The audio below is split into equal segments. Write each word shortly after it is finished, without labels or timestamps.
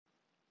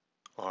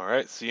All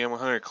right,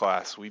 CEN100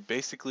 class.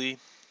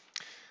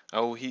 I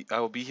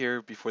will be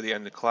here before the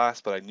end of class,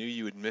 but I knew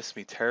you would miss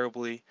me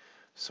terribly,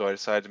 so I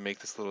decided to make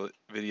this little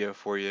video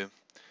for you.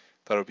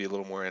 Thought it would be a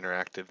little more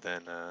interactive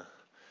than,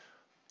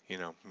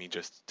 me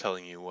just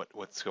telling you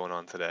what's going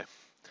on today.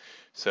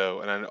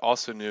 So, and I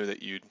also knew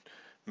that you'd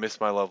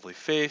miss my lovely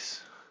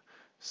face,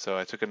 so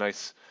I took a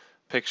nice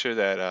picture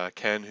that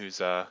Ken,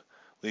 who's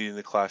leading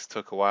the class,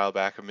 took a while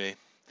back of me,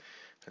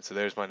 and so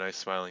there's my nice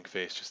smiling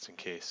face, just in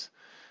case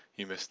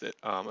you missed it.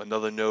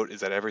 Another note is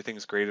that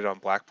everything's graded on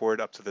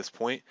Blackboard up to this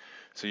point,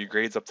 so your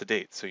grade's up to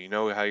date, so you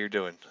know how you're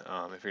doing.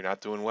 If you're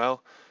not doing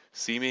well,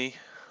 see me.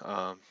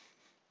 Um,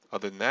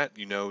 Other than that,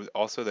 you know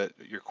also that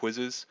your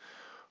quizzes,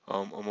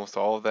 almost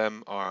all of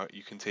them are,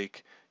 you can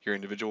take your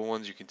individual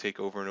ones, you can take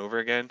over and over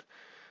again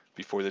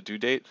before the due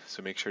date,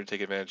 so make sure to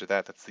take advantage of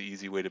that. That's the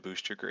easy way to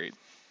boost your grade.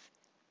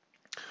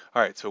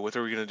 All right, so what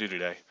are we going to do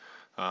today?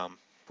 I'm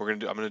going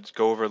to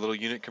go over a little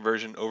unit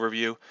conversion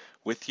overview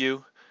with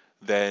you.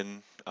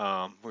 Then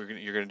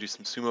you're going to do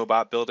some sumo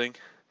bot building.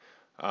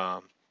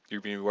 You're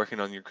going to be working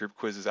on your group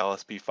quizzes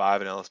LSB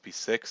 5 and LSB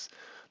 6.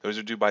 Those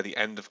are due by the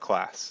end of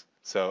class.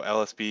 So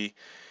LSB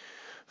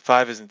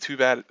 5 isn't too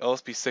bad.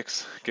 LSB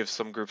 6 gives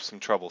some groups some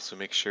trouble, so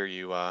make sure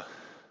you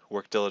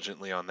work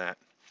diligently on that.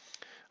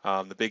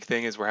 The big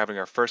thing is we're having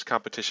our first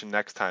competition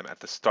next time at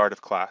the start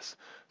of class.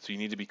 So you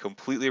need to be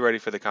completely ready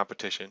for the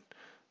competition.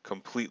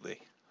 Completely.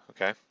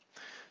 Okay?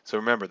 So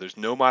remember, there's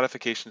no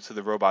modifications to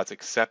the robots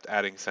except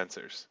adding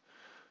sensors.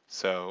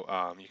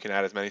 So you can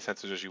add as many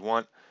sensors as you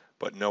want,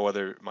 but no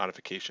other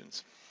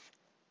modifications.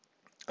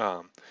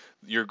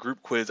 Your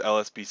group quiz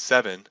LSB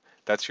 7,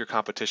 that's your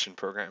competition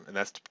program, and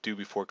that's due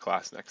before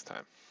class next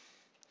time.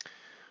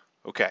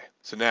 Okay,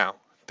 so now,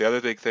 the other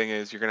big thing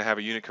is you're going to have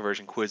a unit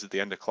conversion quiz at the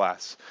end of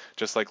class,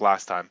 just like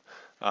last time.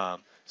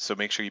 So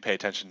make sure you pay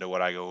attention to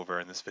what I go over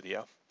in this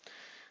video.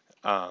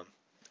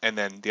 And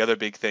then the other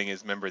big thing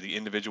is, remember,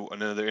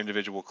 another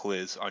individual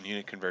quiz on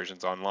unit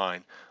conversions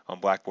online on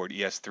Blackboard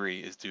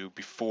ES3 is due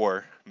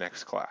before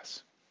next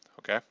class.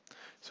 Okay?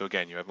 So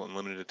again, you have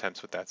unlimited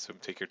attempts with that, so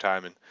take your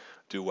time and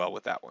do well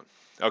with that one.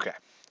 Okay.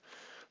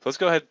 So let's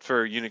go ahead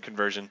for unit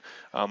conversion.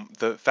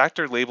 The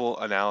factor label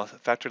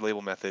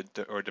method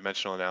or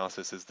dimensional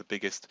analysis is the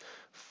biggest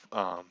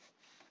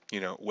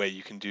way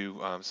you can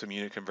do some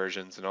unit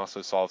conversions and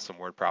also solve some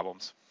word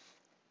problems.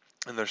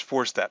 And there's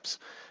 4 steps.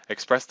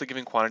 Express the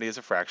given quantity as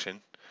a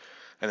fraction,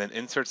 and then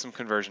insert some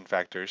conversion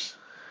factors,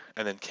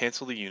 and then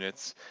cancel the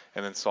units,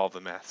 and then solve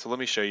the math. So let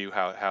me show you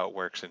how it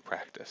works in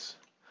practice.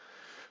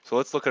 So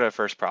let's look at our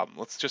first problem.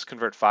 Let's just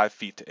convert 5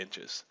 feet to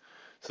inches.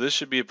 So this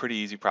should be a pretty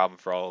easy problem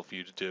for all of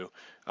you to do.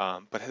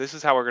 But this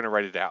is how we're going to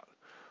write it out.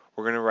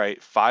 We're going to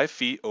write 5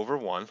 feet over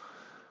 1,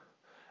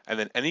 and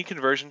then any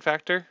conversion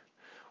factor,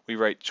 we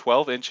write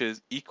 12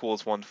 inches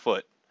equals 1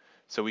 foot.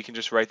 So we can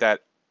just write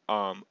that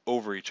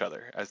over each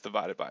other as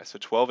divided by. So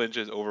 12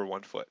 inches over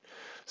 1 foot.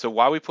 So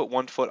why we put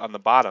 1 foot on the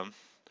bottom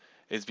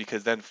is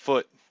because then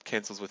foot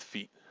cancels with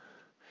feet.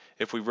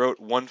 If we wrote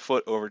 1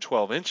 foot over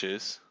 12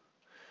 inches,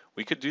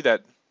 we could do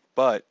that,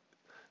 but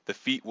the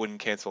feet wouldn't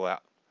cancel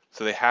out.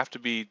 So they have to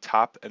be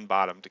top and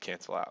bottom to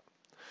cancel out.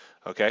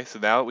 Okay, so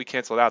now that we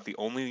cancel it out, the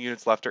only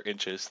units left are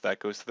inches. That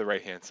goes to the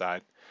right-hand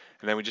side.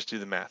 And then we just do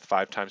the math.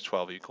 5 times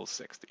 12 equals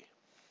 60.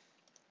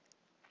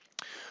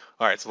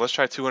 All right, so let's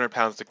try 200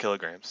 pounds to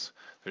kilograms.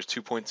 There's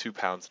 2.2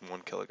 pounds in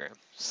 1 kilogram.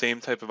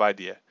 Same type of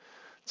idea.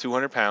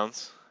 200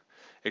 pounds,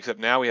 except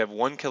now we have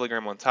 1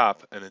 kilogram on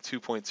top and then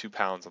 2.2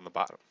 pounds on the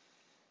bottom.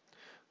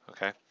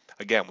 Okay?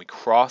 Again, we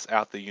cross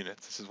out the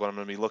units. This is what I'm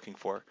going to be looking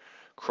for.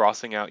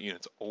 Crossing out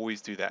units.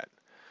 Always do that.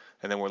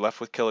 And then we're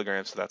left with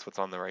kilograms, so that's what's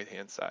on the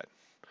right-hand side.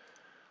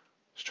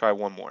 Let's try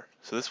one more.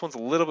 So this one's a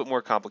little bit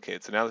more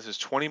complicated. So now this is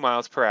 20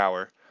 miles per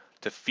hour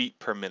to feet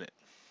per minute.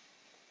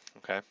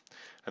 Okay?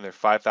 And they're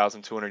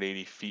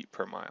 5,280 feet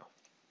per mile.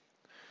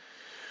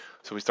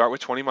 So we start with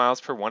 20 miles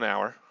per 1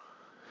 hour,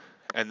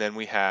 and then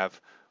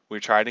we're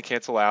trying to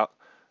cancel out,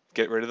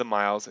 get rid of the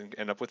miles, and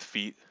end up with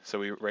feet. So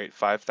we write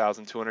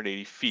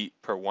 5,280 feet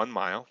per 1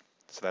 mile.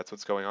 So that's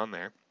what's going on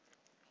there.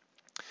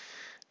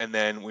 And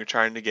then we're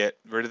trying to get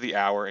rid of the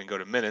hour and go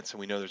to minutes, and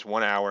we know there's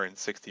 1 hour and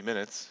 60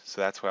 minutes,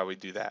 so that's why we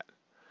do that.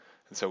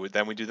 And so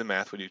then we do the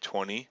math. We do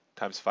 20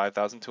 times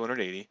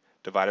 5,280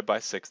 divided by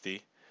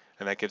 60,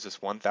 and that gives us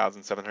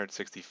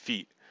 1,760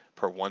 feet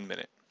per 1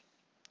 minute.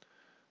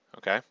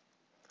 Okay?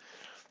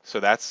 So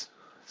that's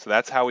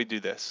how we do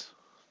this.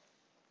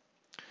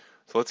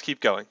 So let's keep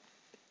going.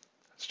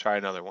 Let's try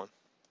another one.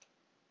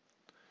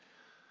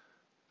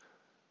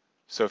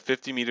 So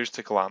 50 meters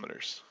to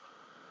kilometers.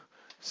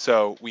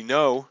 So we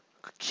know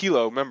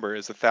kilo, remember,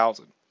 is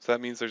 1,000. So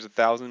that means there's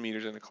 1,000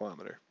 meters in a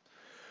kilometer.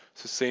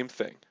 So same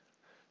thing.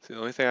 So the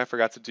only thing I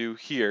forgot to do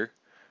here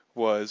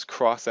was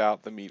cross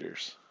out the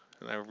meters.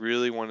 And I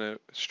really want to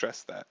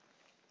stress that.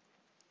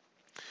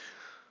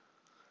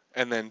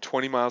 And then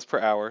 20 miles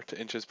per hour to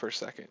inches per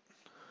second.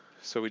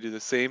 So we do the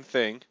same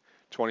thing,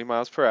 20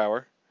 miles per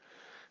hour.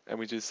 And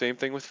we do the same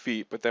thing with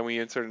feet, but then we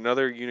insert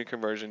another unit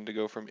conversion to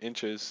go from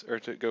inches, or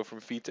to go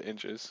from feet to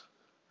inches.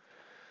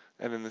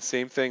 And then the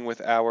same thing with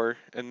hour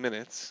and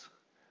minutes,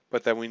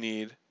 but then we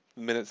need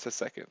minutes to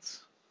seconds.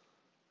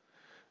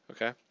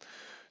 Okay?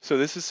 So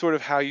this is sort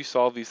of how you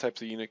solve these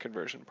types of unit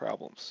conversion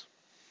problems.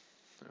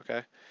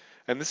 Okay?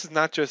 And this is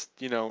not just,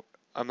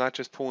 I'm not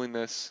just pulling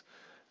this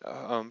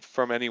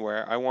from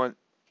anywhere.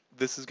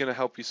 This is going to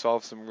help you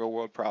solve some real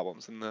world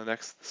problems, and the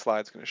next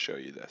slide is going to show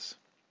you this.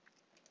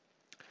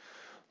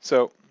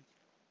 So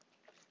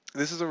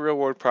this is a real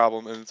world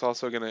problem, and it's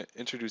also going to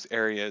introduce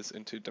areas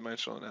into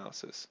dimensional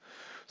analysis.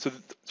 So the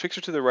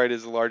picture to the right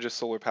is the largest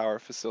solar power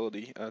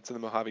facility. It's in the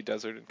Mojave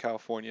Desert in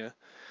California,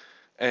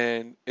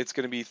 and it's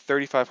going to be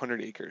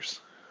 3,500 acres.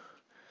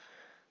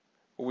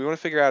 What we want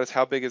to figure out is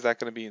how big is that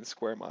going to be in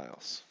square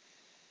miles.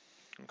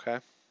 Okay.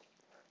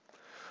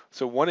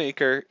 So 1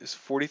 acre is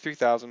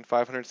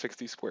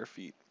 43,560 square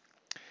feet,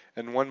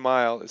 and 1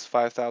 mile is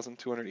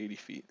 5,280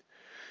 feet.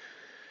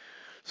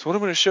 So what I'm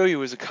going to show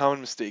you is a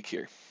common mistake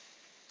here.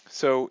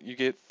 So you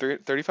get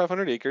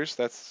 3,500 acres,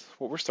 that's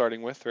what we're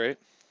starting with, right?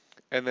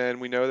 And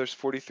then we know there's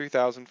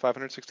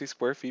 43,560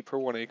 square feet per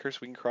 1 acre, so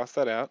we can cross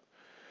that out.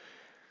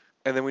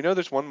 And then we know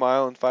there's 1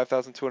 mile and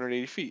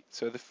 5,280 feet,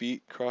 so the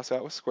feet cross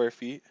out with square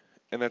feet,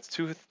 and that's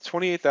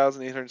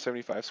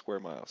 28,875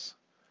 square miles.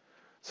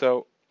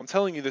 So I'm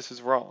telling you this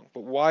is wrong,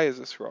 but why is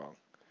this wrong?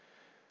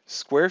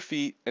 Square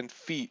feet and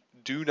feet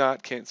do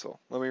not cancel.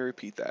 Let me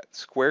repeat that.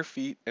 Square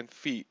feet and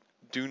feet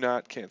do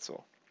not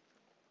cancel.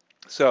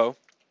 So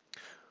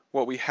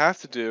what we have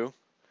to do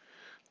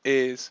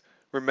is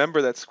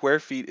remember that square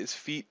feet is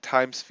feet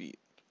times feet.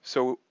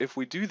 So if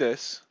we do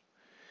this,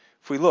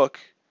 if we look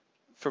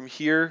from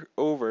here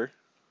over,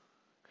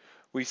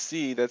 we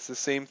see that's the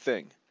same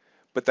thing,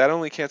 but that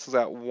only cancels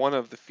out one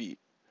of the feet.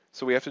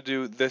 So we have to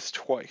do this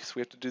twice. We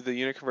have to do the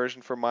unit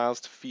conversion from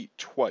miles to feet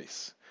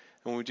twice.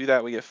 And when we do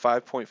that, we get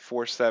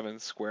 5.47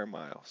 square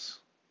miles.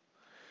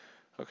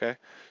 Okay,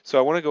 so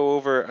I want to go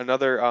over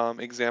another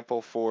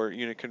example for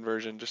unit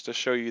conversion just to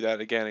show you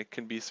that, again, it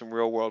can be some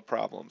real world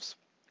problems.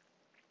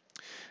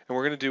 And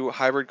we're going to do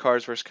hybrid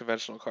cars versus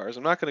conventional cars.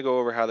 I'm not going to go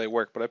over how they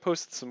work, but I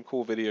posted some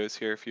cool videos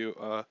here if you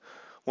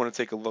want to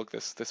take a look.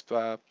 This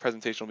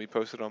presentation will be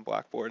posted on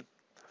Blackboard.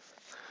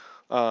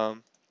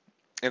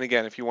 And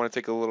again, if you want to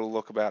take a little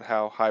look about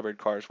how hybrid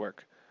cars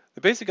work.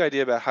 The basic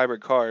idea about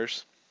hybrid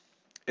cars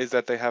is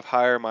that they have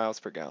higher miles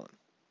per gallon.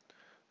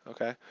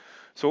 Okay,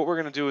 so what we're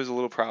going to do is a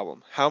little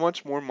problem. How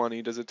much more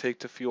money does it take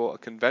to fuel a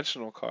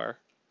conventional car,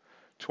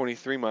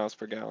 23 miles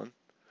per gallon,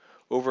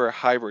 over a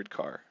hybrid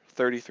car,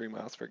 33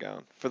 miles per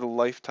gallon, for the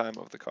lifetime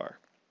of the car?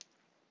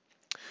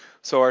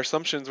 So our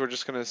assumptions, we're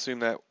just going to assume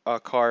that a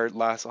car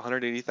lasts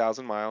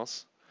 180,000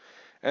 miles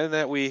and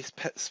that we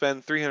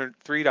spend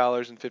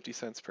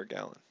 $3.50 per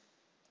gallon.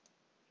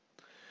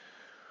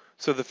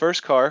 So the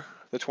first car,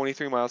 the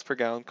 23 miles per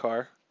gallon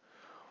car,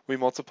 we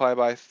multiply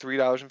by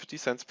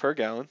 $3.50 per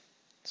gallon.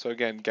 So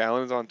again,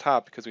 gallon is on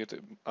top because we have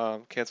to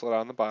cancel it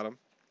out on the bottom.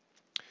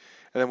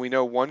 And then we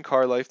know one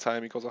car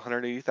lifetime equals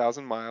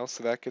 180,000 miles,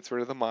 so that gets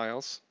rid of the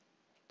miles.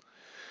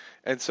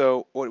 And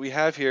so what we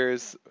have here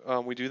is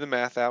we do the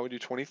math out. We do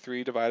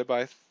 23 divided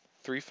by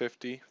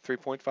 350,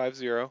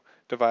 3.50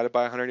 divided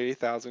by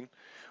 180,000.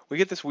 We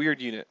get this weird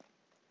unit.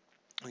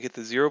 We get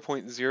the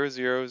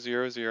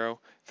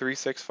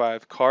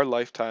 0.0000365 car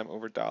lifetime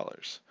over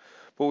dollars.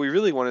 What we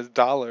really want is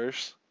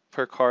dollars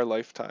per car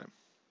lifetime.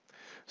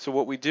 So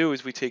what we do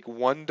is we take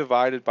 1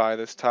 divided by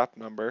this top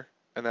number,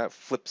 and that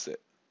flips it.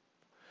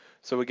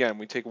 So again,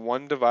 we take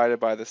 1 divided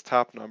by this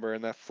top number,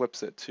 and that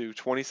flips it to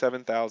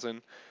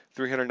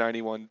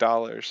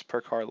 $27,391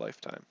 per car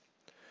lifetime.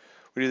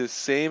 We do the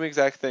same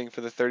exact thing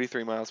for the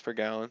 33 miles per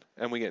gallon,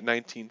 and we get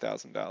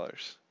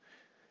 $19,000.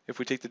 If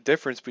we take the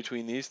difference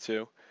between these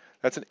two,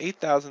 that's an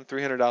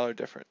 $8,300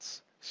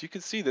 difference. So you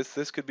can see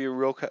this could be a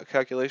real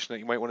calculation that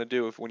you might want to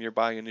do when you're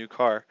buying a new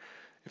car,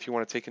 if you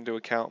want to take into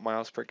account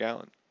miles per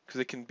gallon, because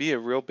it can be a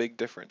real big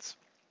difference.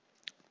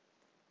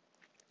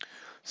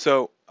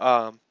 So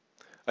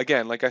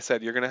again, like I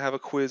said, you're going to have a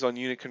quiz on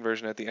unit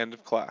conversion at the end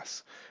of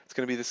class. It's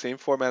going to be the same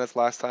format as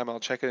last time.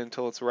 I'll check it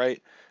until it's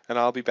right, and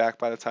I'll be back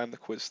by the time the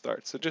quiz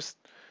starts. So just,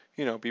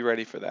 be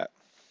ready for that.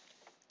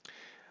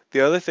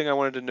 The other thing I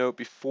wanted to note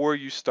before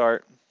you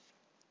start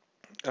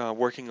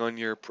working on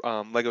your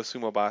Lego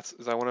Sumo bots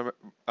is I want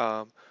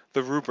to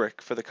the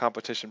rubric for the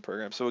competition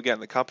program. So again,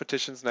 the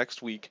competition's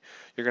next week.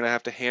 You're going to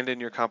have to hand in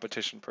your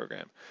competition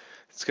program.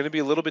 It's going to be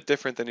a little bit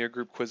different than your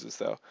group quizzes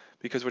though,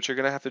 because what you're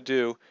going to have to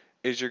do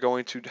is you're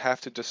going to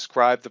have to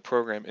describe the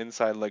program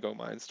inside Lego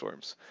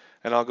Mindstorms,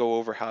 and I'll go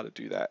over how to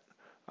do that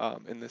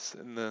in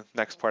the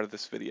next part of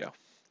this video.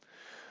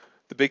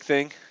 The big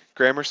thing,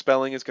 grammar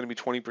spelling is going to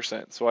be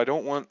 20%. So I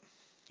don't want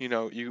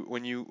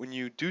when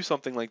you do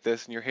something like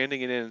this and you're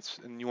handing it in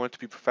and you want it to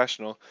be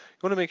professional, you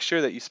want to make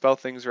sure that you spell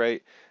things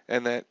right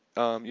and that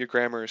your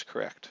grammar is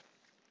correct.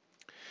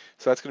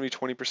 So that's going to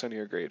be 20% of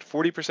your grade.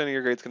 40% of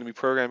your grade is going to be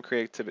program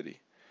creativity.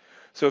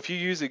 So if you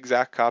use the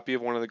exact copy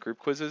of one of the group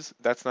quizzes,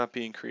 that's not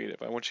being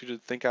creative. I want you to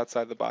think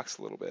outside the box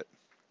a little bit.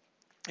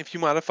 If you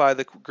modify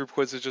the group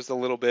quizzes just a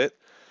little bit,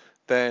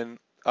 then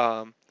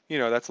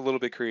that's a little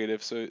bit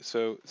creative,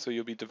 so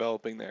you'll be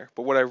developing there.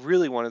 But what I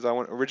really want is I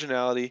want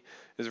originality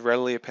is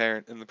readily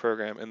apparent in the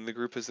program, and the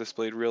group has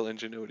displayed real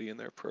ingenuity in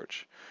their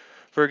approach.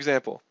 For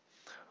example,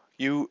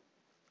 you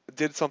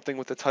did something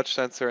with the touch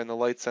sensor and the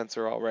light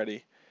sensor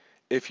already.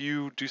 If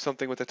you do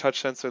something with the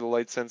touch sensor, the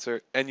light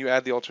sensor, and you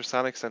add the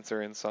ultrasonic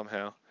sensor in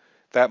somehow,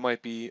 that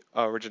might be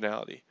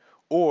originality.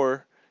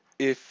 Or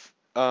if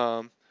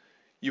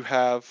you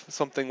have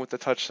something with the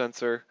touch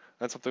sensor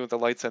and something with the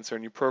light sensor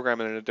and you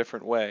program it in a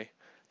different way,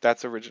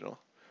 that's original.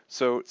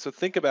 So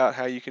think about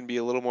how you can be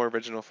a little more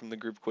original from the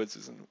group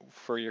quizzes and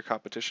for your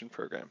competition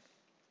program.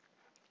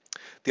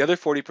 The other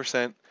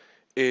 40%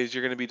 is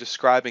you're going to be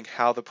describing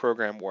how the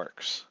program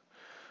works.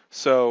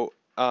 So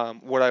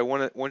what I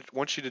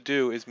want you to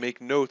do is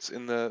make notes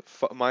in the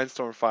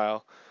Mindstorm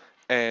file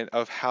and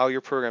of how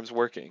your program's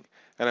working.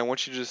 And I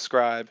want you to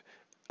describe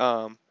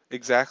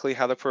exactly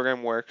how the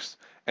program works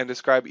and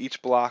describe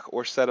each block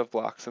or set of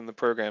blocks in the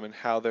program and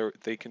how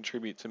they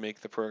contribute to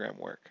make the program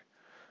work.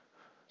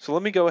 So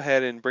let me go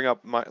ahead and bring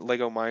up my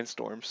Lego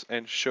Mindstorms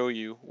and show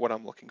you what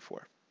I'm looking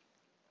for.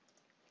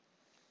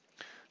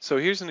 So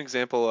here's an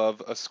example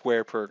of a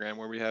square program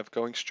where we have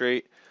going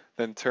straight,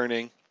 then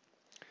turning,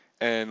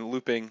 and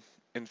looping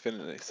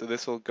infinitely. So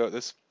this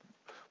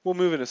will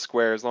move in a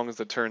square as long as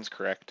the turn's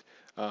correct,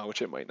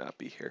 which it might not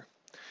be here.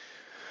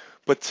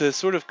 But to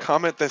sort of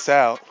comment this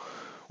out,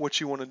 what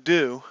you want to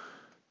do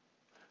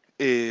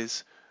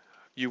is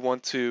you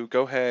want to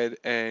go ahead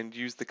and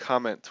use the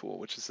comment tool,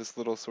 which is this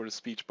little sort of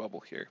speech bubble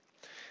here.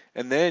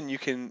 And then you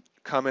can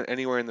comment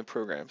anywhere in the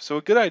program. So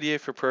a good idea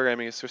for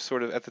programming is to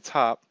sort of at the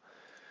top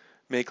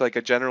make like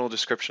a general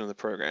description of the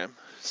program.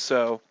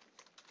 So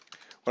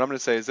what I'm going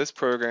to say is this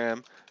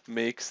program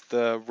makes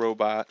the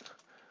robot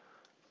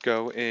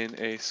go in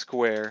a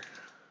square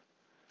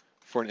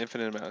for an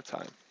infinite amount of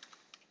time.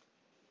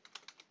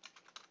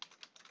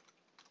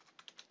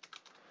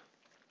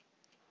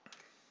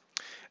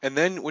 And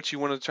then what you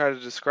want to try to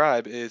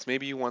describe is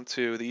maybe you want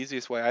to, the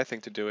easiest way I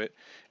think to do it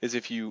is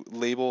if you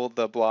label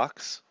the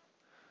blocks.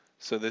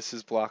 So this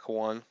is block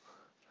 1,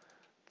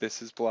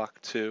 this is block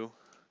 2,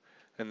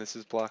 and this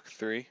is block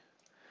 3.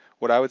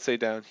 What I would say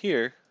down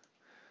here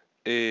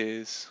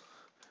is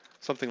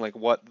something like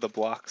what the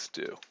blocks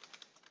do.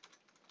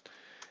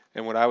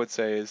 And what I would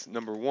say is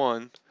number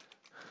 1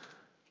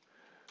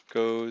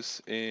 goes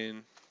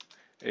in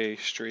a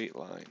straight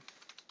line.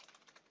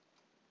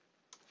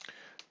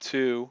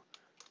 2,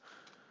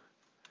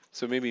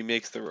 so maybe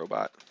makes the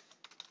robot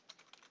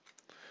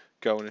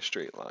go in a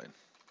straight line.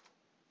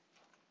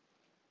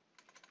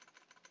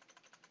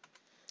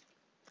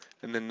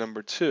 And then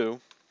number 2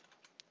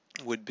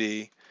 would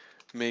be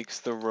makes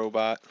the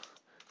robot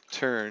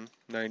turn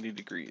 90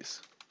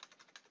 degrees.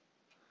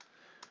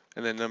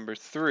 And then number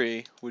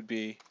 3 would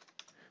be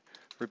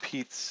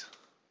repeats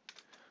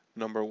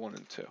number 1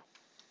 and 2.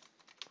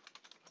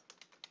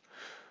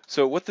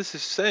 So what this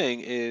is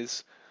saying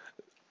is,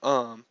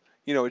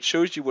 it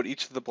shows you what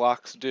each of the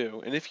blocks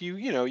do. And if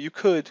you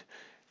could,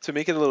 to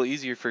make it a little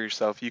easier for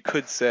yourself, you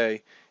could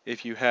say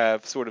if you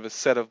have sort of a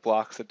set of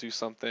blocks that do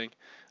something,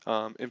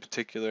 in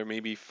particular,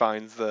 maybe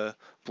finds the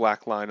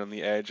black line on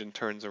the edge and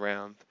turns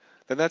around,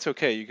 then that's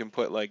okay. You can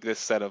put like this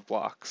set of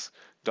blocks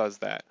does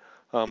that.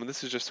 And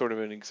this is just sort of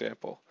an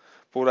example.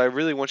 But what I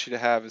really want you to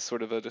have is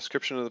sort of a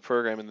description of the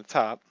program in the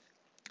top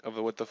of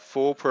what the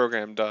full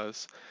program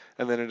does,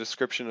 and then a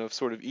description of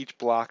sort of each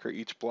block or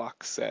each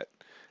block set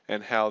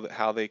and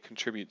how they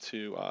contribute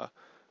to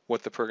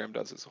what the program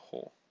does as a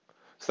whole.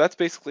 So that's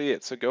basically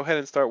it. So go ahead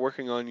and start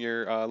working on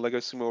your Lego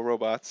Sumo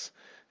robots,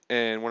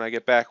 and when I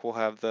get back, we'll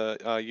have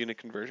the unit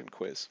conversion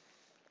quiz.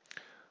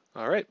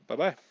 All right,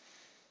 bye-bye.